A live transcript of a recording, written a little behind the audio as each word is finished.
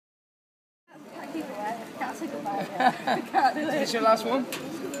people, I can't say goodbye yet. I can't do it. Is this your last one?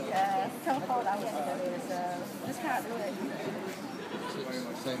 Yeah, teleport out yesterday, so just can't do it.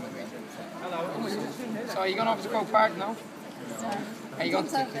 So are you going over to Croke Park now? Are you going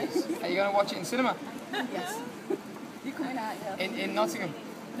to watch it in cinema? Yes. You coming out, yeah? In Nottingham?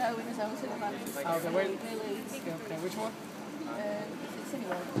 No, in his own cinema. Okay, where? Okay, which one? It's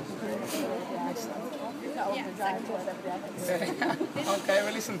anywhere. Not over the drive to whatever day. Okay,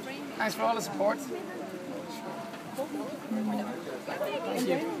 well listen, thanks for all the support. Thank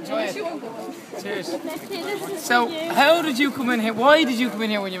you. Enjoy it. Cheers. So, how did you come in here? Why did you come in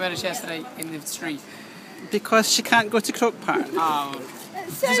here when you met us yesterday in the street? Because she can't go to Croke Park. Oh,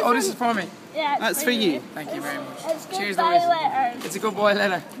 this is for me. Yeah, that's for you. Thank you very much. It's good. Cheers, Boy Louise. letters. It's a good boy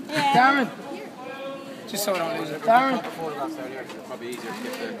letter. Yeah. Darren, just so I don't lose it. Darren,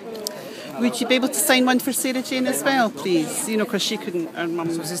 Would you be able to sign one for Sarah Jane as well, please? You know, because she couldn't. Her mum.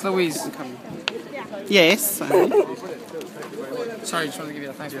 so is this Louise? Come. Yes. Sorry, just wanted to give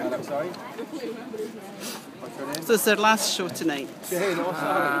you that. Thanks. So it's their last show tonight.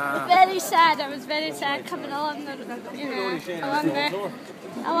 Very sad. I was very sad coming along the,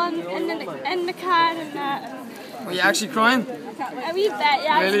 in the car and that. Were you actually crying? A wee bit,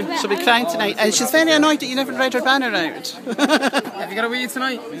 yeah. Really? She'll be crying tonight, and she's very annoyed that you never read her banner out. Have you got a wee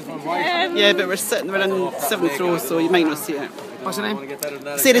tonight? Yeah, but we're in 7th row, so you might not see it. What's her name?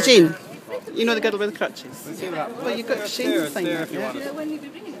 Sarah Jane. You know the girl with the crutches. Well, you've got Shane to sign that. Yeah.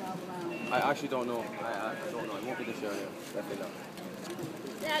 I actually don't know. I don't know. It won't be this year. Definitely not.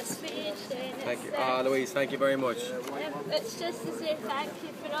 That's for you, Shane. Thank you. Louise, thank you very much. It's just to say thank you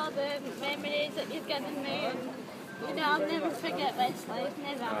for all the memories that you've given me. And, I'll never forget Westlife,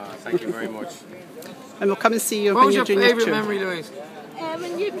 never. Thank you very much. And we'll come and see you What when was you're your doing your favourite tour. memory, Louise?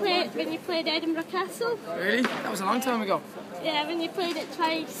 When you played Edinburgh Castle. Really? That was a long time ago. Yeah, when you played it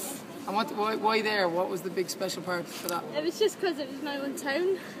twice. And why there? What was the big special part for that? It was just because it was my own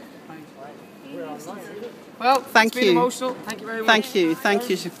town. Well, Thank it's been you. emotional. Thank you very much. Thank you. Thank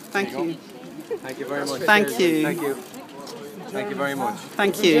you. Thank you very much. Thank you. Thank you. Thank you very much.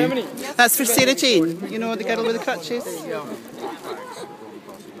 Thank you. That's for Sarah Jane. You know the girl with the crutches. The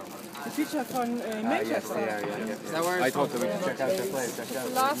teacher from Manchester. I thought that we could check out their place.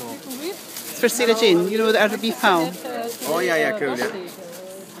 It's for Sarah Jane. You know the other beef pal. Oh yeah, cool, yeah.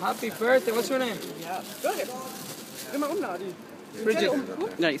 Happy birthday. What's your name? Bridget.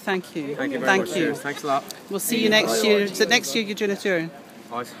 Right. Thank you. Thank you very much. you. Cheers. Thanks a lot. We'll see you next year. Is it next year you're doing a tour?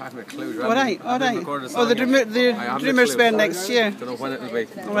 I haven't a clue. All right. Oh, the rumours were next year. Don't know when it'll be.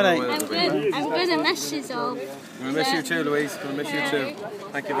 All right. I'm going to miss you all. We'll miss you too, Louise. We'll miss you too.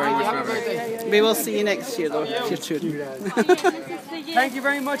 Thank you very much for everything. We will see you next year, though, if you're touring. Thank you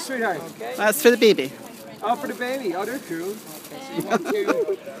very much, sweetheart. That's for the baby. Oh, for the baby. Oh, they're cool. You want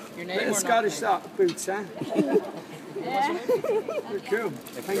to your name or Scottish boots, huh? Yeah. They're cool.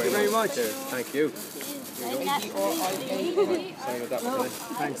 Thank you very much. Thank you. Thanks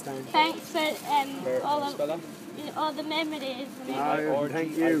for all the memories.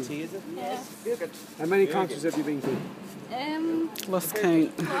 Thank you. How many concerts have you been to? Lost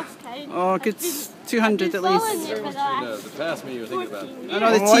count. Lost count. Oh, good 200 at least. The past me you were thinking about. And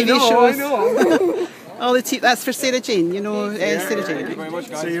all the TV shows. All the that's for Sarah Jane. You know Sarah Jane. Thank you very much,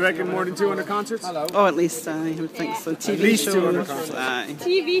 guys. So you reckon more than 200 concerts? Oh, at least I would think so. TV At least shows. 200 concerts. Aye.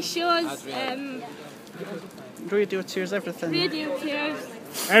 TV shows, Radio tours, everything. radio tours.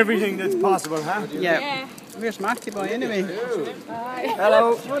 Everything that's possible, huh? Yeah. Yeah. Where's Marty boy anyway?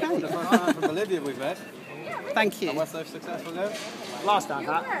 Hello. From Bolivia we've met. Thank you. Westlife successful now? Lost on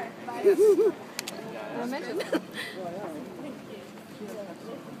that.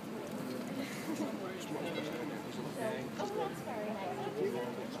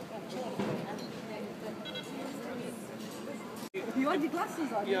 You want your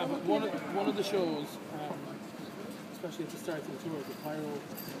glasses on? Yeah, but one of the shows, especially at the start of the tour, the pyro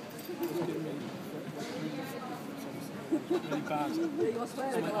was giving me really bad. So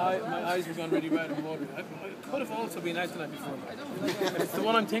my eyes were going really red and watery. I could have also been out the night before. If it's the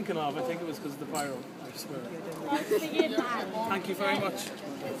one I'm thinking of, I think it was because of the pyro, I swear. That's for you, man. Thank you very much.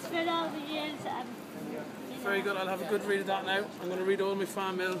 It's for all the years that Very good, I'll have a good read of that now. I'm going to read all my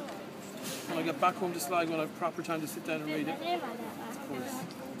fan mail. When I get back home to Sligo, I'll have proper time to sit down and read it. Of course.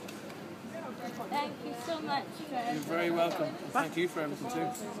 Thank you so much for You're very welcome. Thank you for everything too.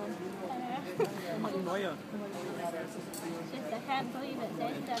 I can't believe it's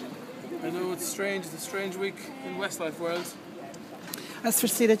ended. I know it's strange. It's a strange week in Westlife world. That's for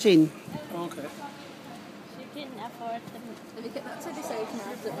Sarah Jane. Okay. She couldn't afford them. Have you got that teddy safe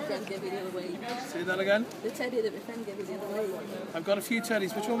knife that my friend gave you the other week? Say that again? The teddy that my friend gave you the other week. I've got a few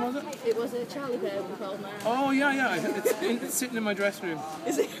teddies. Which one was it? It was a Charlie Bear one called Mark. Oh, yeah. It's sitting in my dressing room.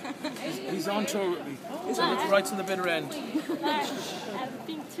 Is it? He's on tour with me. So it's right to the bitter end. I've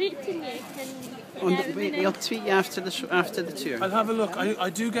been tweeting you We'll tweet you after the tour. I'll have a look. I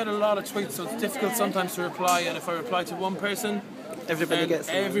do get a lot of tweets, so it's difficult sometimes to reply. And if I reply to one person, Everybody gets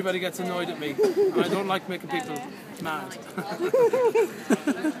annoyed. everybody gets annoyed at me. And I don't like making people mad.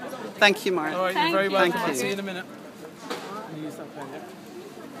 Thank you, Mark. All right, Thank you're very you. welcome. Thank I'll you. see you in a minute. Can you use that pen there?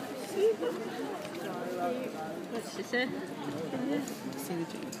 What's she say? Sarah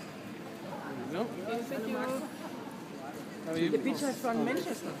Jane. No. How are you? The picture from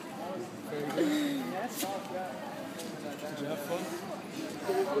Manchester. Very good. Did you have fun?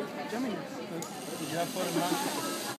 Did you have fun in Manchester?